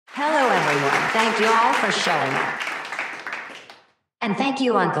everyone. Thank you all for showing up. And thank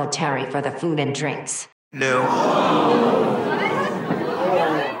you, Uncle Terry, for the food and drinks. No.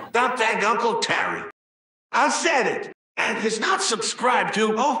 Don't thank Uncle Terry. I said it. And is not subscribed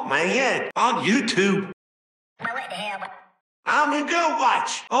to Oh My Head on YouTube. I'm gonna go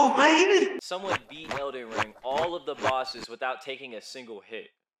watch Oh My Head. Someone beat Elden Ring, all of the bosses, without taking a single hit.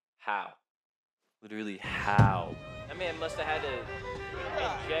 How? Literally, how? That man must have had to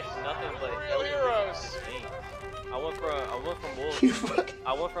inject nothing but Elden Ring into his veins. I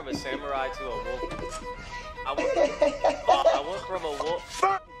went from a samurai to a wolf. I went from a wolf.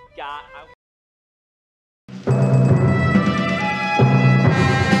 God.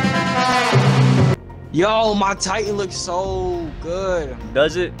 Yo, my Titan looks so good.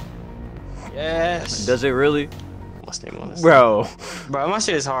 Does it? Yes. Does it really? What's the name on this? Bro, my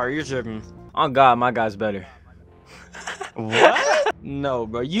shit is hard. You're tripping. oh God, my guy's better. What? No,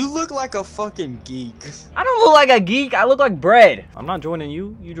 bro. You look like a fucking geek. I don't look like a geek. I look like bread. I'm not joining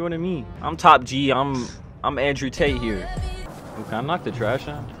you. You joining me. I'm top G. I'm Andrew Tate here. Ooh, can I knock the trash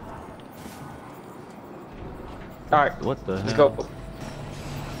out? All right, What the let's hell? go.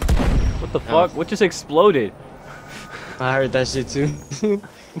 What the fuck? What just exploded? I heard that shit too.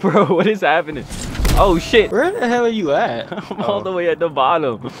 Bro, what is happening? Oh shit. Where the hell are you at? I'm all the way at the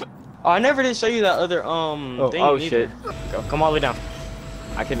bottom. Oh, I never did show you that other thing. Oh either. shit. Go, come all the way down.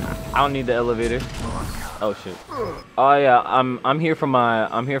 I don't need the elevator. Oh shit. Oh yeah, I'm here for my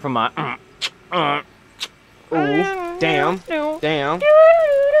Ooh, damn.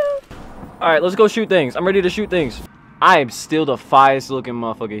 Alright, let's go shoot things. I'm ready to shoot things. I am still the fiest looking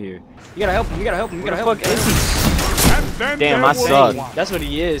motherfucker here. You gotta help him. You gotta help him. You gotta help him. Fuck is he? Damn, I suck. That's what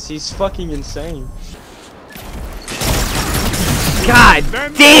he is. He's fucking insane. God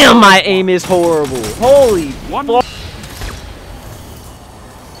damn, my aim is horrible. Holy fuck.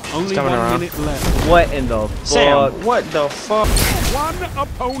 Only coming 1 around. minute left. What in the fuck? Sam, what the fuck? One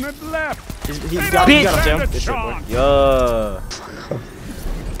opponent left. He's They got Bitch. him, Sam. don't Good shit, boy. stand a Yeah.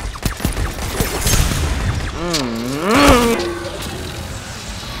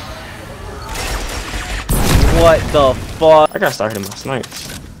 What the fuck? I gotta start hitting my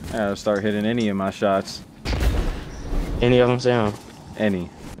snipes. I gotta start hitting any of my shots. Any of them, Sam? Any.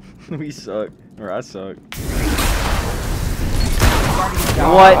 We suck. Or I suck.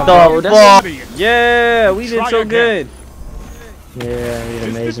 God, What bro, the that's- fuck? Yeah, we did Try so again. good. Yeah, he's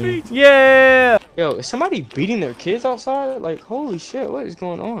amazing. defeat. Yeah. Yo, is somebody beating their kids outside? Like, holy shit, what is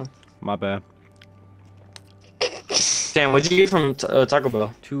going on? My bad. Sam, what'd you get from Taco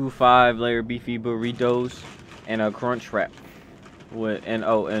Bell? 2 5-layer beefy burritos and a crunch wrap. With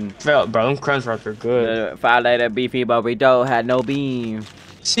and Felt, bro, them crunch wraps are good. 5-layer beefy burrito had no bean.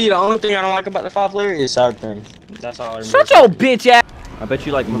 See, the only thing I don't like about the 5-layer is sour cream. That's all I remember. Shut your bitch ass. I bet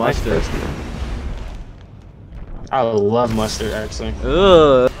you like mustard. I love mustard, actually.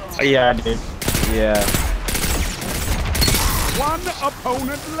 Ugh. Yeah, I did. Yeah. One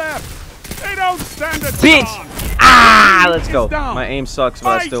opponent left. They don't stand a Bitch! chance. Ah, let's go. Down. My aim sucks,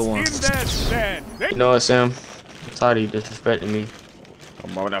 but I still Fight won. in their stead. They You know what, Sam? I'm tired of you disrespecting me.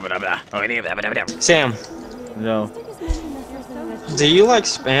 Sam, No, do you like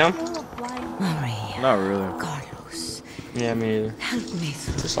spam? Maria, not really. Carlos, Yeah, me either. help me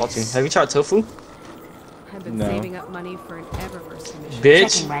through Too salty. Have you tried tofu? I've been No. saving up money for an Eververse mission.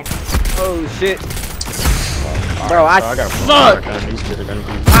 Bitch. checking right. Oh shit. Bro, I I gotta suck. These kids are gonna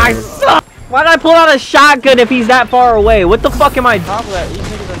be I suck. Why'd I pull out a shotgun if he's that far away? What the fuck am I? top of that, these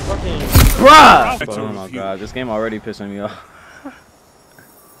niggas are fucking. Bruh! That's Oh a my few. god, this game already pissing me off.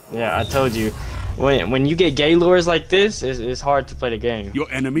 Yeah, I told you. When you get gay lures like this, it's hard to play the game. Your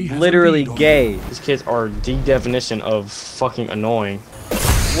enemy has a Literally lead on gay. These kids are the definition of fucking annoying.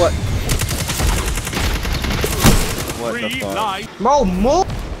 What? What the Free fuck? life. Bro, more.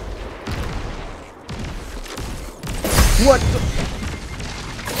 What the?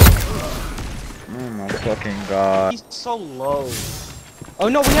 Oh my fucking god. He's so low. Oh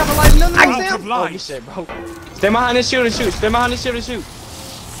no, we have a light. No, Out Sam. of Oh, life. you said, bro. Stand behind this shield and shoot. Stand behind this shield and shoot.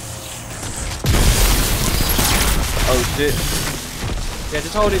 Oh shit. Yeah,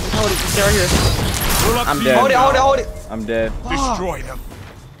 just hold it. Just hold it. Just stay right here. Pull up I'm to dead. you Hold it. now. Hold it. Hold it. I'm dead. Destroy them.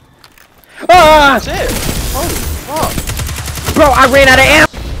 Ah! Shit. Holy fuck. Bro, I ran out of ammo.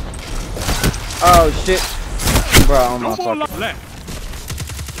 Oh shit. Bro, oh my No more fucking life left.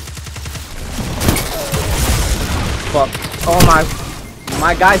 fuck. Oh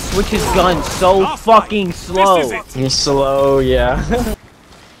my guy switches guns so Last fight. fucking slow. This is it. He's slow, yeah.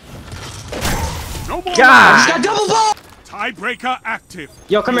 No more God. He's got double ball. Tiebreaker active.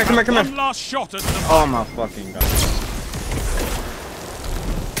 Yo, come here, come here, come One here. last shot at the Oh my fucking god.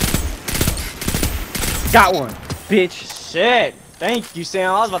 Got one, bitch. Shit. Thank you,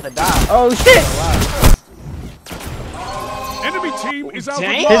 Sam. I was about to die. Oh shit. Enemy team is out of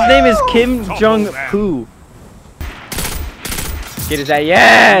Dang. His line. name is Kim Topple Jong them. Poo. Get his ass. 1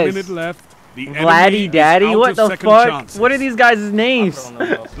 Yes. minute left. The enemy Vladdy is Daddy. out What of the second fuck? chances. What are these guys' names? I don't know,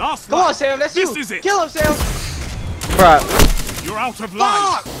 bro. Last Come on, life. Sam. That's This you. is it. Kill him, Sam. Bruh. You're out of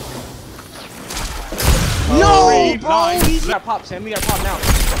line. Fuck. No, Three bro. lives We gotta pop, Sam. We gotta pop now.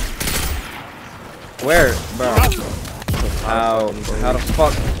 Where, bro? How the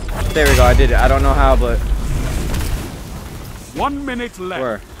fuck? There we go. I did it. I don't know how, but 1 minute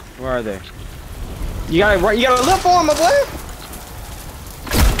left. where are they? You gotta look for him, my boy.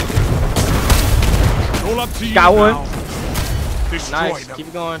 All up to you Got one. now. Destroy Nice. them. Keep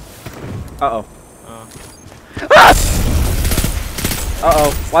it going. Uh-oh.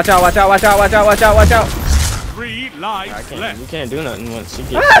 Uh-oh. Watch out, watch out, watch out, watch out, watch out, watch out. 3 lives You left. can't do nothing once you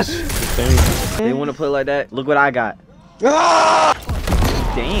get this thing. They want to play like that? Look what I got.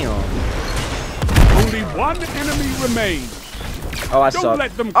 Damn. Only 1 enemy remains. Oh, I Don't suck.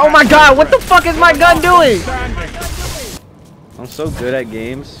 let them Oh my catch god, your what the breath. fuck is my gun doing? Standing. I'm so good at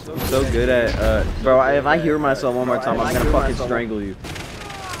games. I'm so good at, bro, if I hear myself one more time, I'm gonna fucking strangle you.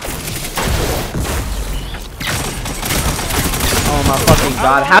 Oh my fucking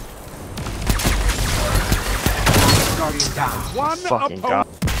god, how? One Fucking opponent. god.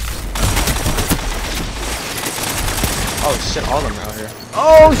 Oh shit, all of them are out here.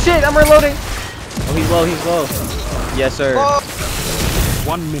 Oh shit, I'm reloading. Oh, he's low, he's low. Yes, sir.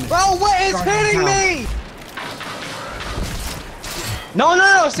 1 minute. Bro, what is hitting me? No,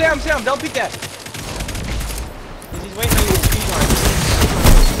 Sam, don't peek that. He's waiting on you to speed line.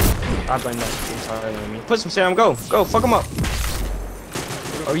 I blame that. He's harder than me. Put some Sam, go, fuck him up.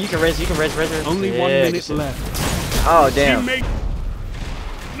 Oh, you can res. Only 1 minute left. Oh damn. Teammate,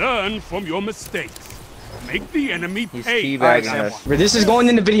 learn from your mistakes. Make the enemy He's pay. teabagging Sam. us. Bro, this is going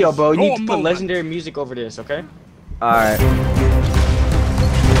in the video, bro. You need to put Moment. legendary music over this, okay? Alright.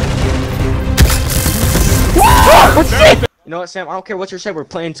 You know what, Sam? I don't care what you say. We're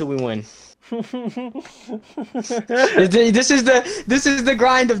playing till we win. This is the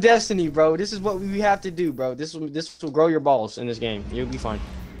grind of destiny, bro. This is what we have to do, bro. This will grow your balls in this game. You'll be fine.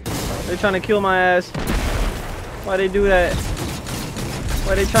 They're trying to kill my ass. Why they do that?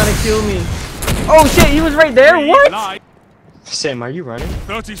 Why they trying to kill me? Oh shit, he was right there. 3 What? lives, Sam, are you running?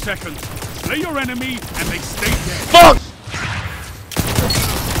 30 seconds. Slay your enemy and they stay dead. Fuck!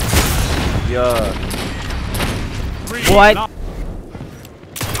 Yeah. 3 What? lives.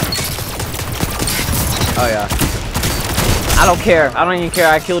 Oh yeah. I don't care. I don't even care.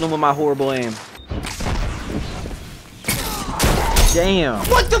 I killed him with my horrible aim. Damn.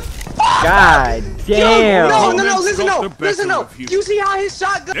 What the fuck? God damn. no, listen, got the better listen, of you. You see how his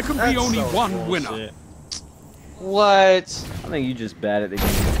shot goes? There can be only one winner. What? I think you just bad at the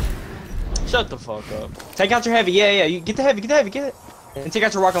game. Shut the fuck up. Take out your heavy. Yeah. You get the heavy. Get it. And take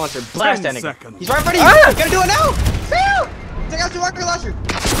out your rocket launcher. Blast 10 that nigga. seconds. He's right in front of you. You gotta do it now. Sam! Take out your rocket launcher.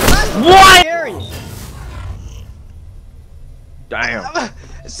 What? Damn. Damn.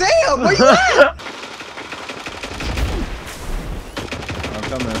 Sam, where you at? I'm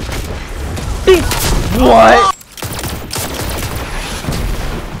coming. What?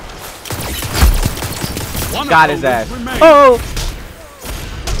 One Got his ass. opponent remains. Oh!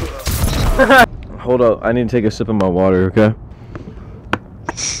 Hold up, I need to take a sip of my water, okay?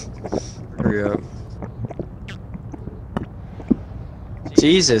 Hurry up.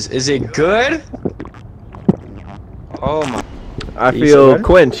 Jesus, is it good? Oh my. I You feel sure?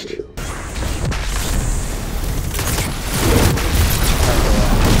 quenched.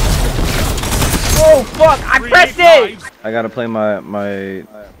 Oh fuck! I 3 pressed it! lives. I gotta play my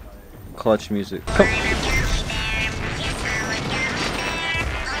clutch music.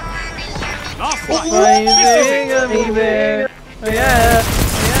 Last life. This This is it. Yeah.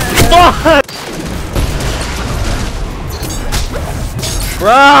 Fuck!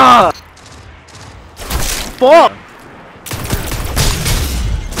 Bruh! Fuck!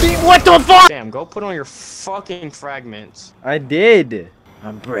 What the fuck? Sam, go put on your fucking fragments. I did.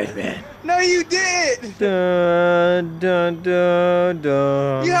 I'm bread man. No, you did. Dun dun dun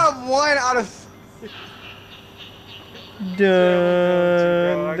dun. You have 1 out of.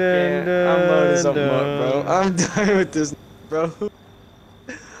 Dun I'm dun loading this up, dun. bro. I'm done with this, bro.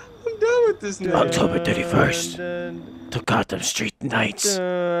 I'm done with this now. October 31st. The Gotham Street nights.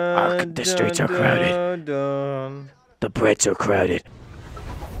 The streets are crowded. The breads are crowded.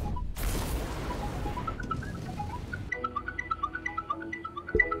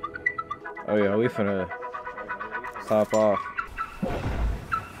 Oh yeah, we finna pop off.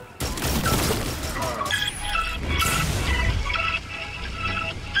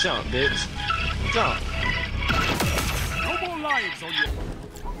 Jump, bitch. Jump. No more lives on your...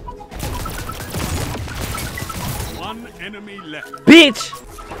 One enemy left. Bitch!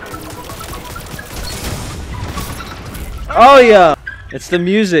 Oh yeah! It's the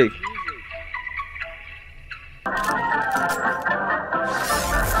music. Damn,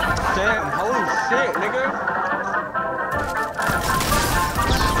 holy shit, nigga.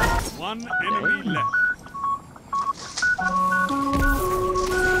 One enemy left.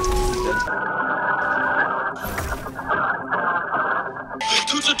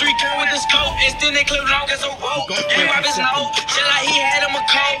 Two to three count with the scope, and still they clip long as a rope. Ain't rob his nose, shit like he had him a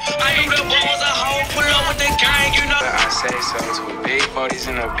coat. I knew the ball was a hoe, pull up with the gang, you know. I say so to a big 40s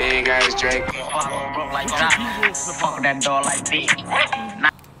and a big ass Drake. Like that, fuck that door like this.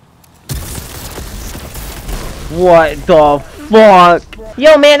 What the fuck?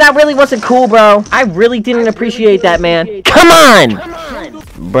 Yo, man, that really wasn't cool, bro. I really didn't appreciate that, man. Come on!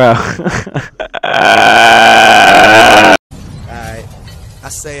 Bro. Alright. I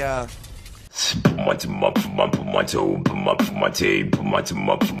say,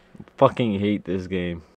 Fucking hate this game.